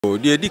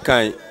Die di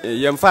kan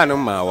yemfa no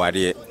ma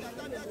wade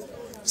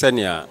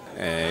senia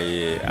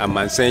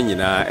amansan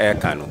nyina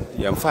eka no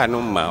yemfa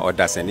no ma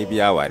odasani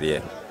bia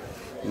wade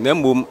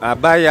nambum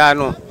abaya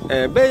no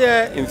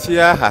beye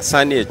mfia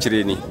Hassan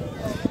ekire ni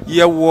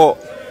yewo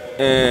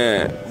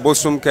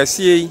bosum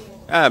kasie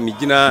a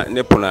migina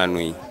ne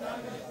ponano yi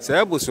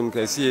sa bosum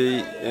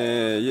kasie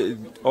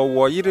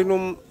owo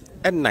yirenum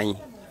enan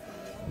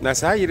na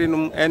sa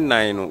yirenum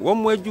enan no wo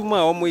mo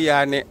adwuma wo mo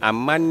ya ne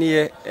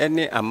amane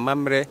ne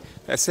amamre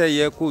se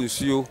ye ko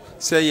nsuo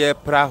se ye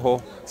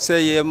praho se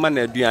ye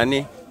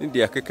manaduane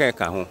ndi akeka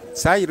ka ho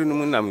sa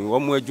yirenum nam wo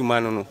mo adwuma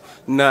no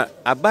na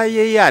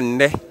abaye ya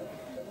nne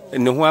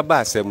ne ho aba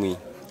asemu yi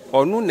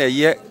onu na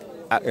ye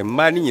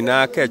emma ni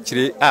nyina ka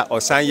kire a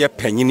osan ye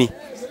panyini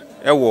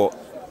ewo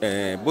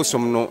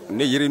bosom no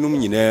ne yirenum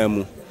nyina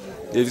mu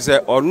de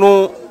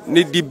onu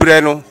ne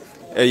dibre no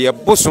ye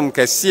bosom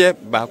kese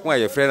ba ko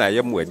aye frɛ na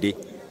ye muade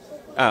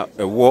a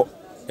ewo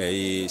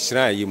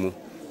shira yi mu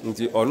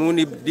nti onu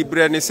ne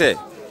dibre ne se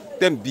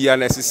dem bia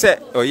na se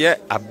oye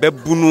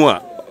ababunu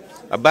a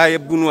abaye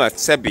bunu a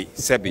sebi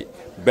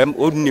bem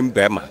onim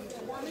bema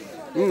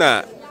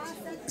na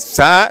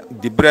sa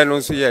dibre no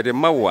so ye de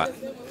mawa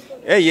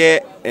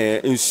eye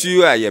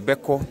nsuo a ye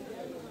beko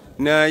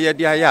na ye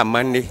de aya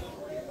amane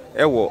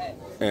ewo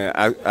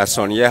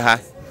asonye ha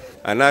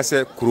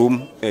anase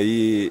krom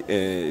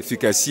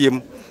fikasiem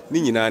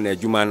ni nyina na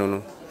adwuma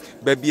no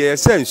ba bia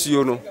ye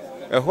nsuo no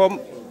ehom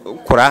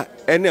kora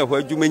ene ho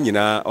adwuma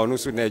nyina ono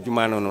so na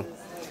adwuma no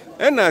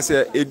ena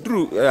se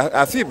eduru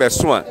afi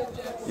beso a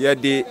ye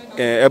de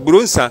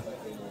ebronsa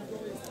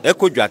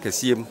ekodwa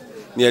kasiem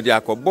na ye de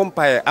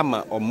akobompae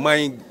ama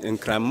oman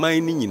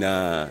nkraman ni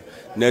nyina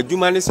na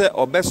adwuma ne se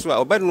obeso a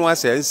obeno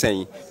ase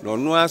nsen na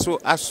ono aso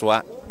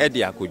asoa e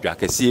de akodwa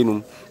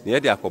kasiem na ye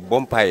de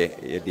akobompae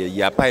ye de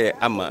yapae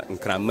ama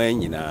nkraman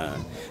nyina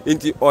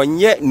nti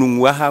onye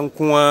nungua ha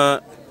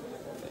nkoa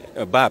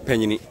ba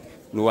panyini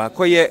no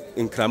wakoye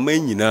nkraman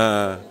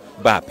nyina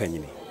ba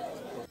panyini.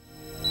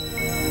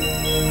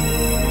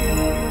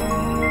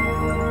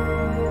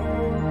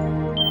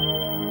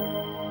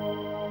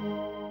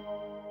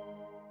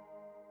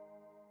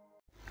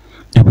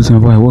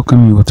 I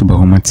welcome you to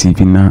Bahoma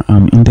TV. Now,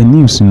 in the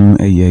news,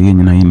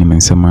 Benjamin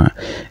Mensaha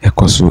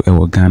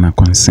Antwi Ghana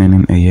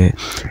concerning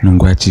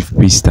Nungua chief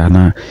priest.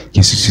 Now,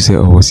 Jesus say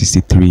over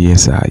 63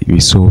 years. We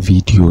saw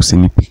videos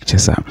and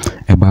pictures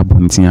about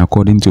Bunting.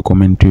 According to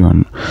commentary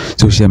on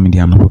social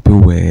media,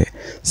 people were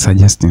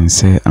suggesting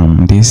say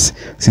this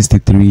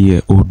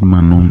 63-year-old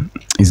man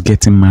is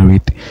getting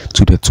married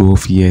to the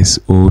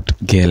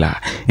 12-year-old girl.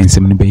 And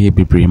some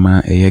baby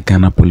Brema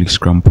Ghana police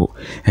crumple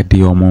at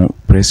the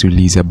press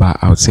release about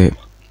outside.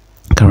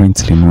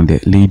 Currently, no, the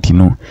lady,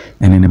 no,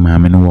 and then the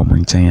mama, no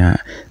woman,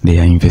 they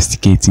are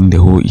investigating the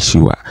whole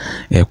issue.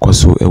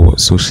 Was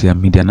social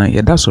media. Now,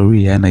 yeah, that's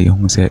already. And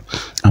I say,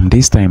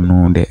 this time,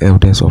 no, the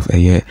elders of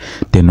the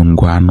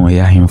Nungua, no,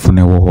 him for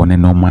never one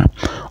and no ma,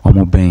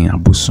 ben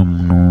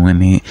abusum, no,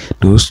 any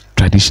those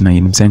traditional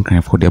in some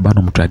kind for the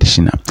bottom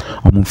traditional.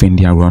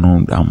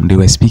 They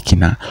were speaking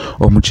now.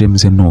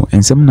 James no,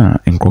 and some na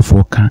and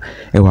Crofoka,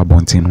 ewa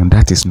bontin.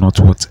 That is not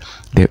what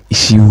the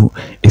issue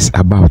is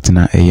about.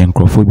 Na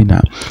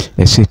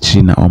a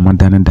China or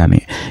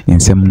Madana in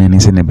some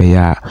names and a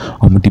bear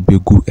or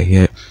Mudibegu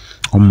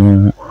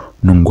omo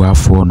Nungua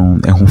for no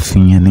a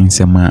hofin and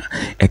Sama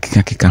a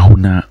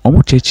Kakahuna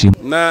or Church.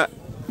 Na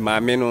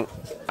Mameno,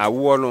 a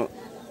wono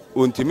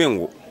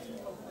untimengo.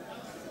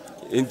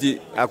 Inti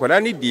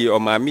Aquadani di or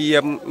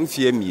Mamia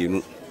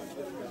Mfieminu.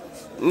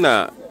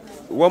 Na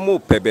one more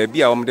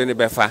baby, I'm the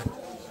befa.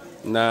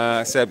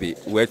 Na Sabi,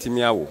 waiting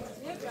meow.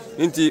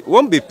 Inti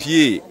won't be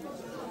pie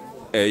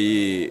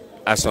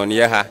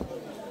asonia ha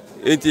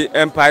enti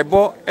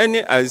empaibo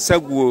ene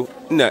ansaguo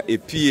na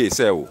epie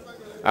sewo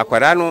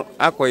akwara no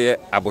akoye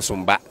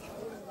abosomba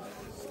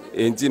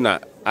enti na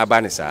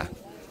abanisa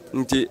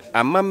nti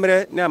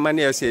amamre na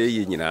amane ese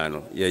ye nyina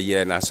no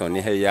ye na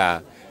asone ha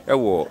ya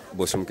ewo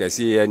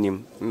bosomkasi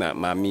anim na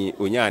mami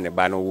onya ne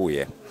ba no wo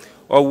ye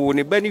owo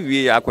ne ba ni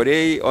wie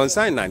akwara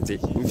onsan nante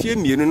mfie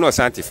mienu no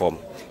santi form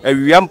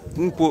awia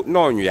mpo na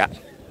onwia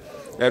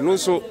eno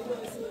so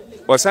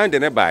osan de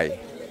ne bai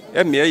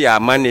emie ya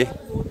amane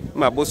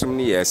ma bosum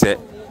ni yese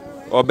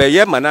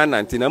obeye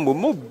manana ntina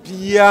mo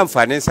bia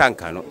mfane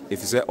sanka no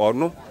efise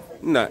ono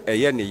na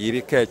eye ne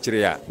yiri ka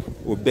kire a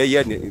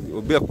obeye ne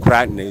obe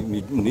kura ne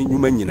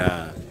nyuma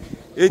nyina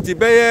enti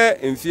beye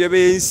mfie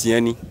beye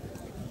nsiani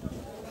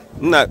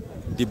na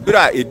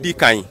dibra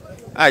edikan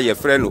a ye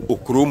frɛ no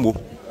okromo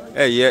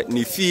eye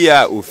ne fie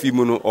a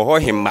ofimu no oho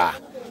hemma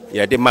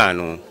ye de ma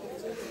no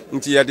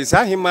nti ye de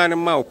sa hemma no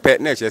ma opɛ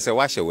na kyerɛ sɛ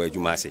wahye wa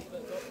adwuma ase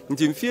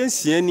nti mfie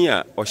nsiani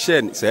a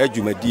ɔhyɛ sa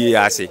adwumadie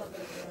ase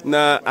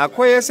na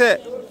akoye se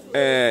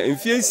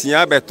mfie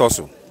nsia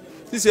betoso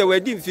sise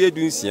wadi mfie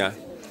dunsia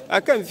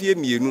aka mfie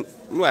mienu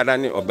no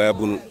adane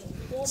obabunu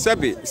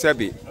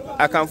sabi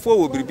akanfo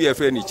wo biribi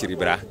afre ni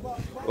kiribra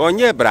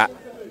onye bra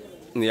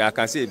ni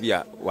akanse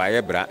bia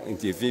waye bra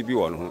nti efi bi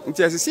wo no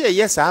nti asese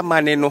ye sa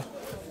amane no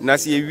na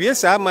se ewie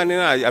saa amane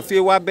na afie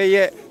wa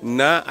beye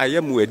na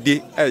ayemu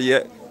ade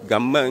eye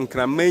gamma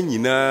nkraman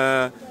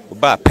nyina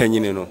ba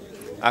panyine no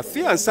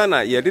afie ansa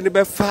na ye de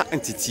be fa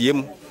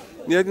ntitiem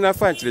ne de na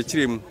fa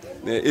nkyerɛkyerɛm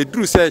na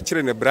eduru sɛ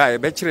kyerɛ ne bra ye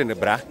be kyerɛ ne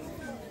bra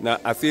na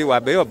afie wa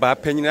beye ba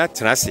panyine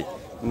atenase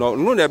no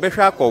no na be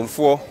hwa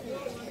akɔmfo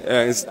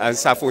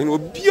ansafo hin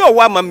obi o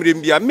wa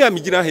mamrem bia me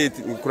amigina he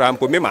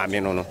kurampo me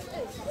maame no no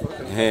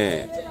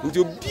nti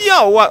obi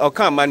a wa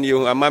ɔka amane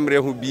hu amamre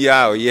hu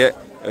bia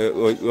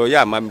oyɛ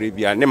amamre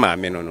bia ne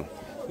maame no no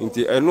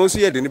nti ɛno so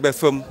yɛ de ne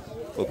bɛfam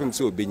opem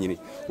sɛ obenyini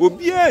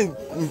obi a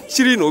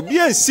nkyiri no obi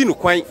a nsi no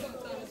kwan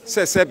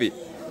sɛ sɛbe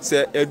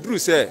sɛ eduru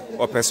sɛ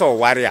ɔpɛsɛ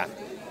ɔware a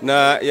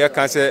na yɛ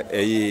ka sɛ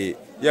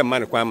yɛ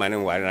man kwan ma ne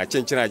ware na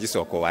kyenkyena agi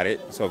sɛ ɔkɔware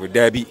sɛ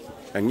ɔbɛdabi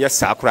nyɛ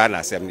saa kora na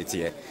asɛm ne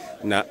teɛ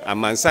na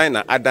amansan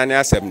na adane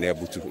asɛm na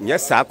abutu nyɛ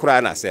saa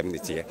kora na asɛm ne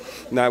teɛ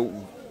na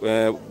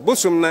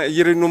bosom na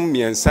yerenom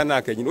miɛnsa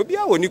na akanyina obi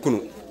a woni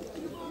kunu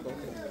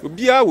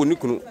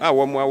a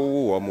wɔn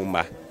awowo wɔn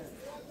mma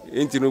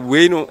enti no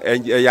wei no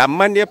ya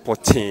amane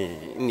poten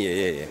ne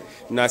yɛ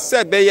na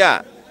sɛ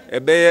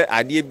ɛbɛyɛ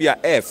adeɛ bi a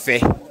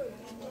ɛfɛ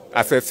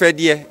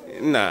afɛfɛdeɛ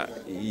na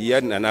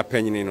yɛ nana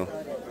panyini no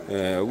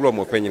wuro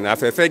mo panyini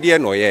afɛfɛdeɛ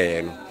na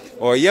ɔyɛ no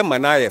ɔyɛ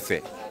mana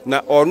ayɛfɛ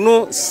na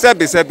ɔno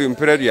sɛbe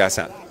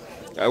mprɛduasa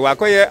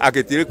wakɔyɛ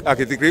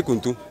aketikire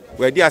kuntu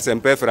wadi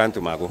asɛmpɛ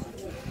frantomago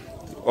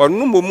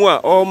ɔno momu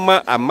a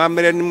ɔma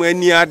amamrɛ no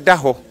ani ada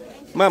hɔ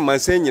ma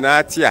mansan nyina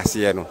ate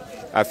aseɛ no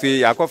afei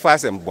yakɔfa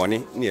asɛm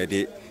bɔne ne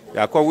yɛde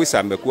yakɔwo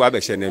sambaku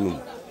abɛhyɛ n'anum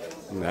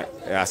na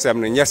asɛm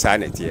no nyɛ saa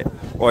neteɛ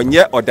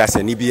ɔnyɛ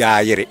ɔdasani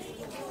biara yere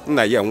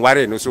na yɛ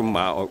nware no so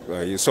ma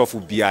sɔfo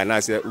biara na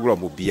sɛ wuro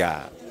mo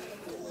biara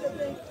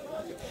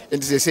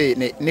enti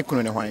sɛ ne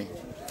kunu ne hwan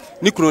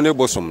ne kunu ne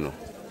bosom no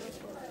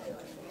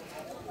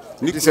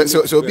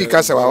so obi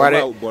kasa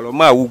waware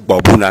boloma wu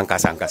gbobu na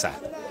nkasa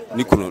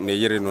ne kunu ne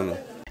yere no no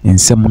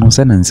nsɛm no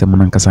sɛ na nsɛm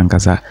no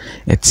nkasa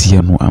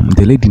ɛteɛ no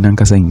the lady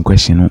nankasa in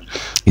question no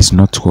is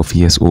not 12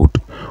 years old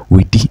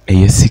we did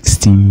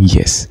 16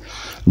 years.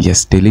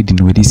 Yes, the lady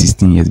no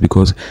 16 years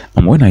because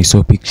when I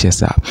saw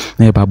pictures I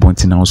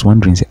was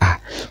wondering say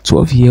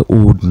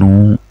 12-year-old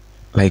no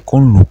like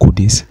on look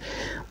this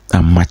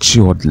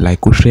matured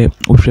like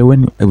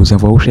when it was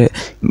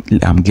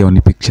get on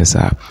the pictures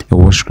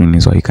watch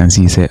screen so you can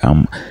see say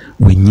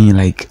when you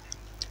like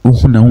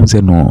who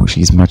say no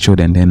she's matured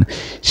and then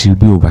she'll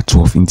be over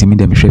 12 intimate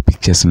them share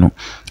pictures no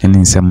and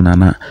in some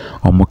nana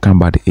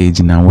about the age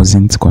and I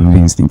wasn't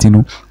convinced you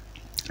know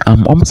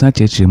almost at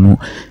church mu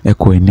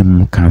echo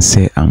enim can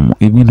say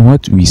even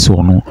what we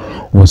saw no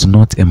was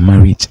not a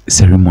marriage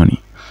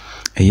ceremony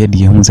eye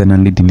de hu say na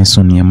lady ne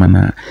so ne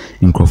na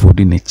nkrofo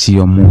de na chi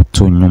omo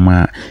to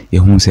nyoma ye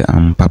hu say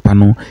papa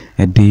no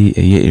e de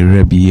eye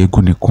era bi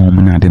egu ne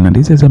kom na de na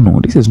this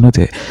is not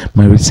a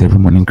marriage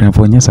ceremony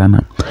nkrofo nya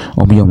sana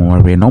omo yo mo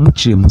ware na omo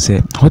chire mu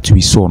say what we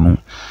saw no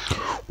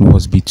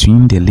was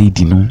between the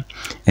lady no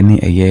ene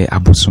eye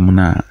abosum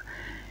na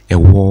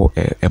ebo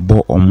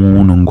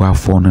omo Nungua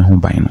for no ho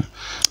ban no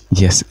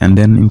yes and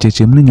then in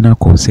church mu nyina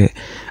call say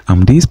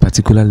this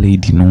particular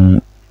lady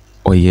no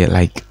oye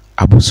like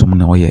abusum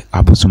na oye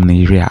abusum na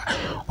area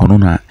ono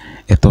na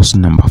etos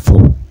number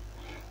 4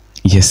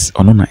 yes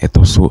ono na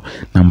etos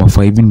number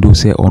 4 even though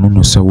say ono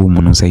no so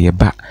mu no say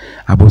yeba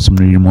abusum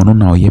na rim ono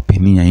na oye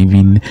pani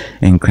even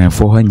enkran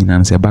for ha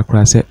nyina say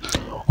bakra say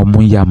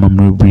omo ya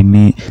mamre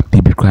ni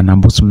bibi kra na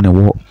abusum na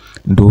wo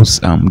those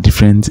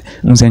different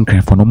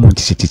unsenkran for no mo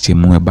chichiche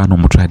mu eba no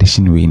mo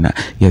tradition we na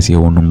yes ye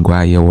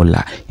Nungua ye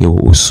wola ye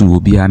osu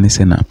obi ane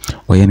se na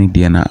oye ne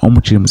de na omo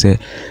chirim say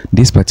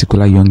this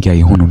particular young guy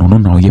ye hono no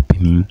na oye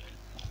pani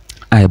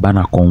ai ba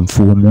na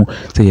konfu mu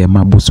say ye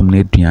ma bosum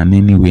na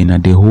aduane ni we na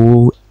the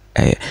whole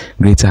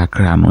Greater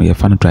Accra no ye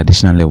fan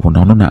traditional level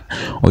no na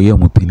oye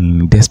mo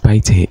pani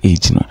despite her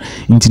age no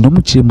nti no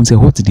mo chirim say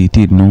what they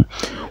did no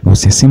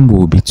was a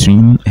symbol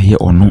between eye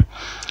ono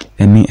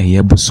ene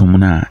eye bosum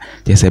na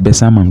yes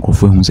ebesa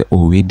mankrofo hu se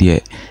o we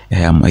de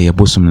eye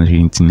bosum na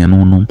rintina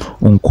no no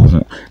onko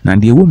ho na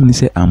de wo mu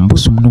se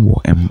ambosum no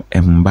wo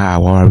emba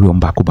awari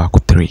ombako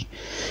 3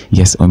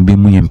 yes ombe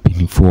mu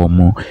yempinifo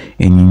omo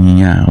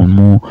enyinya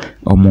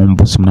omo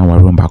bosum na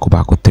wari ombako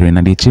 3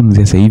 na de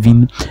chim say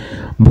even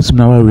bosum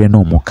na wari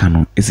no mo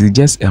kano it's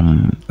just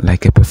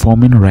like a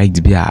performing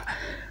right bia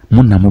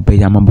muna mo be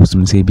yama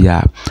bosum se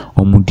bia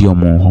omo di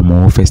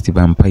omo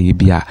festival mpa ye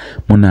bia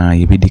muna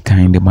ye be di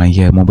kind ma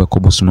ye mo be ko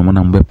bosum no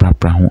muna mo be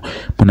prapra ho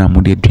muna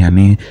mo de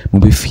aduane mo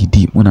be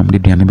fidi muna mo de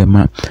aduane be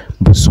ma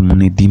bosum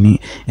ne dini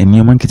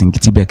eni man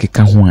kitinkiti be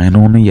keka ho an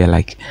no ye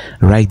like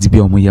right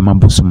bia omo ye ma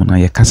bosum na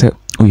ye kase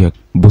o ye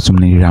bosum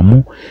ne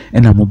ramu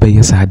ena mo be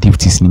ye sa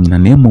duties ni na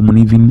mo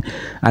even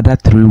other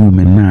 3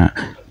 women na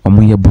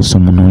omo ye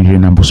bosum no yire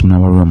na bosum na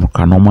ware mo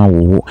ka no ma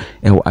wo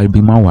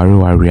albi ma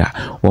ware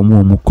a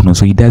omo kuno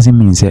so it doesn't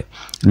mean say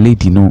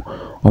lady no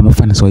omo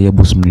fan so ye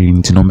bosum ni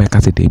nti no make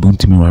say dey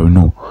buntimi ware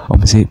no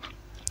omo say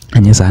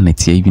anya sa na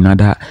tie even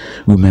other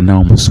women na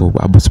omo so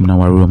abosum na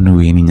ware omo no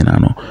we ni nyina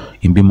no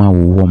imbi ma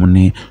wo omo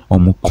ne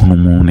omo kuno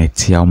mo na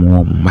tie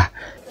omo ba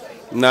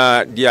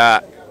na dia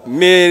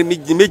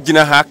me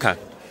gina haka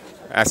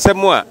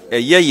asɛm a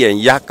ɛyɛ yɛn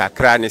ya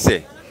kakra ne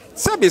sɛ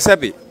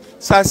sabi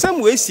sa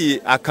asɛm we si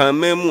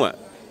akanman mu a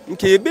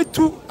nke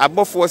yebetu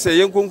abɔfoɔ sɛ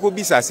yɛnkonko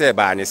bi sa sɛ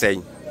ba ne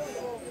sɛn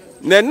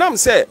na nam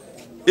sɛ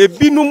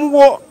ebinum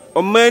wɔ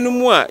ɔman no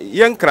mu a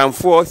yɛn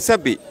kranfoɔ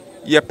sabi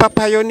yɛ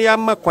papayo ne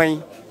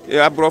amakwan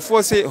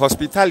abrɔfoɔ sɛ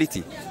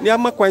hospitality ne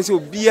amakwan sɛ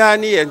obia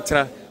ne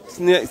yɛntra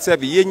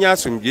sabi yɛnya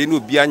asomdwe ne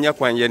obia nya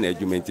kwan yɛ na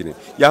adwumenti ne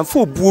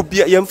yɛmfo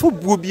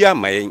buo bia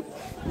ma yɛn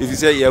if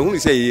say ye hu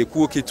say ye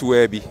ku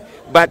ketuwa bi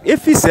but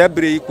if is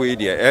ebre iko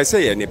dia e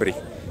say ye nebre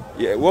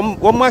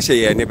wo ma hye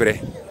ye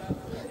nebre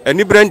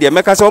enibre ndie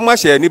meka say wo ma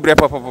hye nebre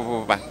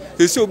papa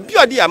so bi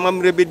odi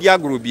amamre be di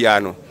agro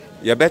bia no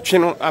ye betwe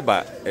no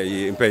aba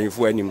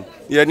mpanyifo anim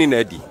ye ni na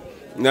adi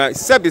na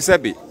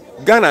sebi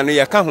Ghana no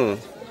ye ka ho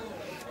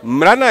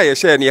mra na ye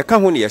hye ne ye ka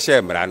ho ne ye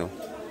hye mra no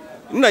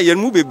na ye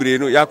mu bebre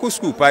no ya ko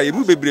school pa ye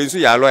mu bebre nso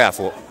ya lawyer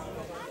fo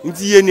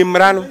nti ye ni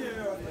mra no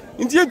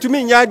nti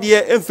entumi nya de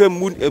emfam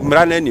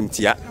mra na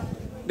animtia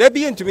da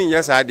bi entumi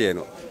nya sa de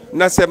no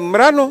na se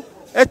mra no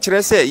e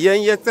kire se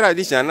yen ye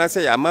tradition na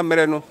se ya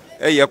mamre no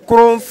e ye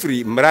kron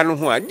free mra no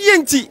ho a de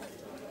enti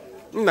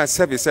na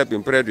sebi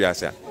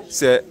mpreduasa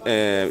se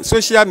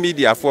social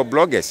media for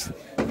bloggers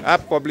a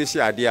publish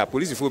ade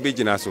police fo be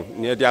gina so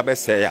ne de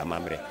abese ya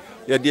mamre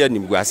ye de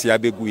animguase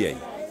abegu yen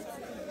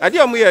ade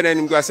omo ye na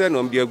animguase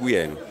no mde agu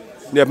yen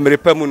ne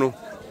mrepamu no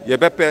ye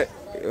bepe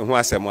ho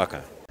asem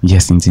aka.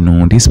 Yes, indeed,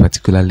 no, this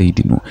particular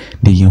lady, no,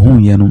 the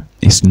young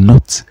is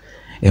not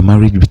a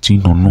marriage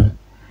between no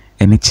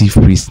any chief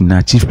priest.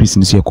 Na chief priest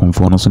is your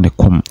conform, so they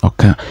come,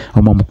 okay,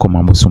 or mom come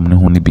about some no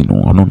honey be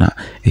no, or no,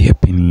 a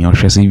penny or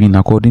shall even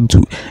according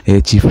to a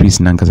chief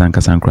priest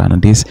Nankazanka Sankran.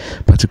 This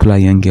particular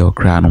young girl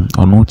crown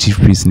or no chief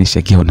priest in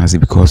a girl Nazi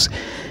because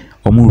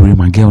Omu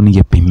my girl need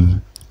a penny.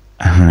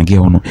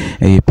 Girl no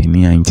a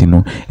penny, I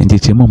know, and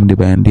the mom de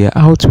band they are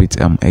out with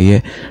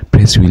a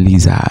press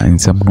release and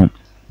some no.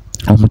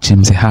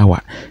 Omuchimse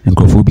hawa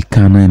nkrofobi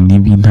kana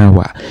nibi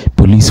hawa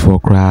police for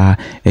cry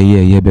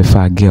ye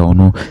befa girl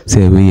no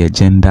say we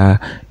gender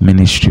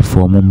ministry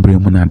for mumbre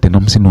mu na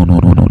denom say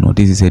no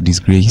this is a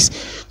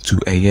disgrace to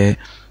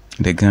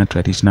the Ghana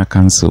Traditional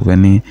Council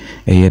when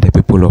the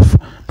people of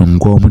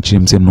Nungua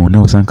omuchimse no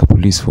na osanka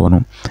police for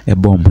no e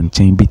bomb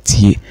nchen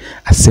bitie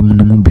asem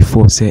no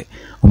before say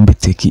be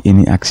take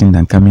any action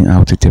than coming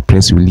out with a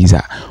press release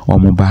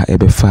omoba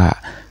ebefa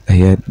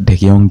the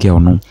young girl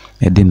no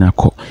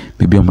edinako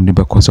maybe omude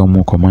because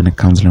omo command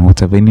counseling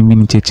whatever any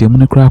minute cheche mu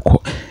nekra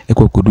ko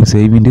ekokodu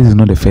say even this is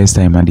not the first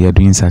time and they are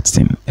doing such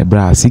thing.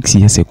 Ebra 6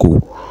 years ago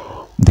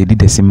they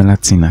did a similar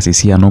thing as you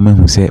see an woman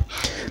who said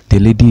the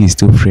lady is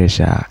still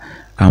fresh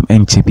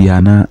and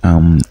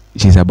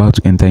she's about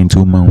to enter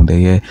into month the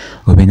year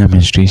of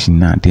menstruation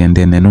now then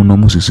no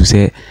musu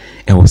say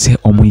I will say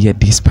omo yet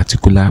this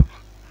particular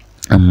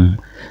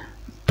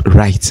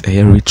right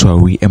a ritual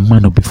we a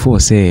man before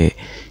say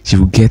she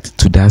will get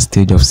to that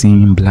stage of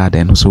seeing blood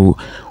and also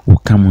will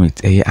come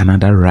with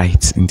another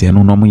right in the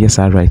normal yes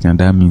right and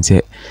that means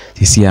you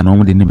see a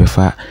normal never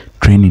far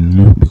training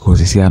no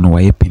because you see I know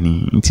why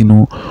penny you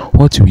know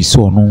what we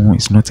saw no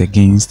it's not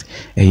against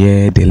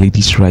the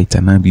ladies right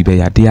and now be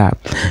there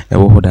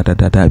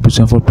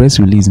that for press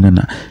release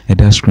nana at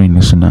that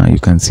screen so now you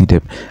can see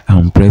the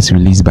press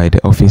release by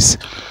the office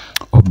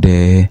of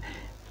the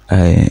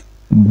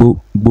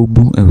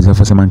Bobu was a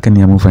first man can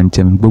you move and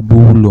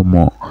Bobu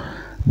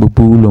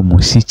Lomo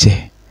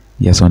Siche.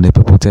 Yes, on the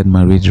purported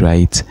marriage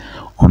right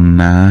on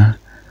na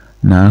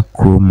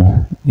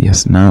chromo.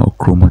 Yes, now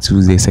chromo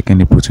Tuesday,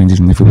 2nd April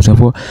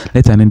 2024.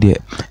 Let an idea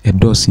a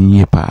dose in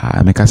ye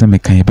pa make us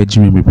make a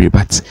Benjamin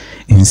but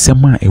in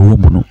summer a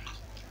woman.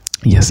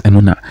 Yes, and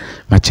on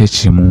my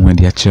church when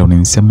they are children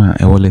in summer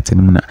a wallet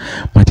and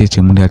my church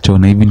when they are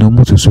children even no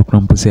more to so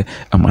crumple say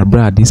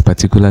abroad this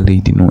particular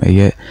lady no a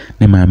year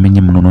nema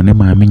minimum no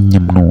nema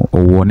minimum no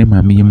or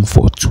nema minimum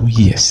for 2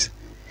 years.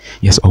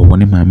 Yes, or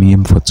one mammy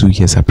for 2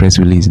 years a press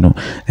release no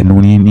and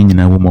only in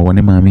a woman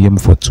one mammy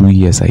for 2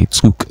 years I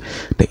took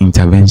the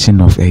intervention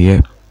of a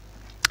year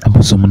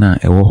abusumna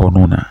a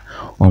wohonona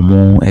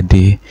omo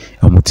ede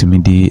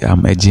omutimidi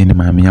ejene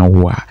mammy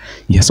awa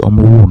yes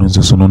omo no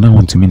so no na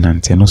want to me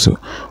nante no so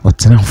or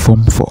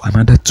form for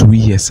another 2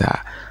 years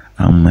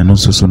and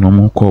also so no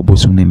more call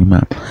bosum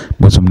nenima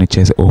bosum ne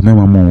chest or me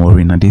mama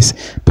worry na this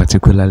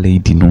particular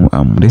lady no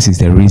this is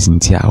the reason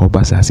tia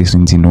obasa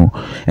asesunti no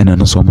and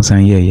also mo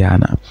san ye ya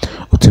na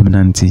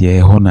otuminanti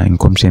ye hona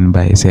incommission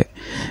by say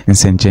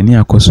insencheni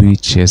akoso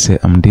each say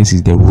this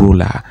is the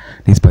ruler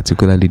this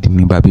particular lady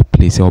ni baby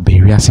place or be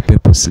reasi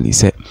purposely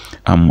say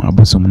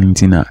abosum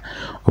nintina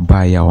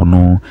oba ya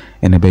ono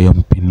and be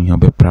yom penny or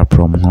be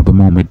prom or be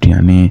mo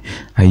meduane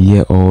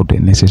aye all the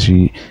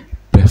necessary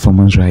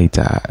performance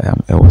writer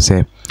I will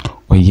say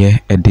oh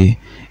a day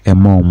a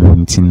more no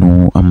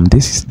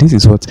this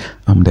is what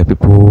the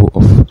people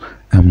of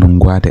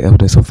Nungua, the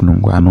elders of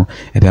Nungua, no,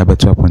 at the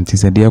abattoir point,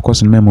 said, dear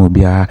cousin Memo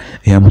be a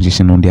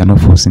magician on the no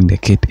forcing the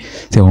kid.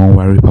 Say, won't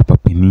worry, Papa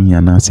Penny,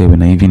 and I say,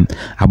 when I even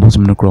about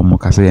some no chrome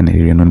mocassa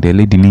and on the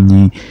lady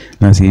Nini,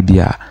 Nancy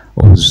Bia,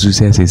 or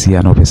Success is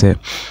here, no, say,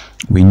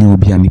 we knew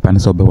be an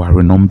ipanis of the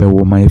worry number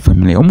of my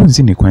family. Almost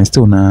in the coin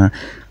still na,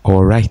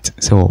 all right,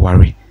 so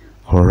worry,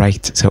 all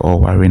right, so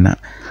all worry na.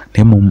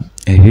 Nemum,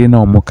 a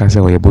rena or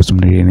mocassa or a bosom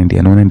rain in the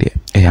anon day,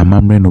 a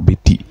mamre no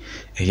betty,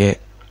 a ye,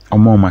 or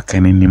more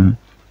macanin.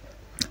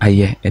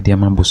 Aye, a dear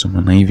mabosum,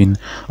 and even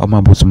or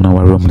my bosom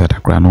our room that a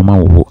crown or my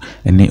woe,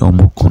 and they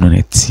almost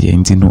connect,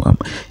 and you know,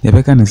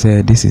 Rebecca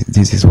say this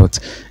is what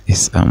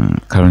is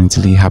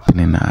currently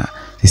happening.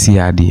 The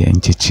CRD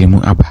and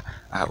Chichimu Abba,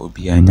 I will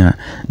be anya,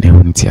 ne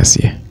won't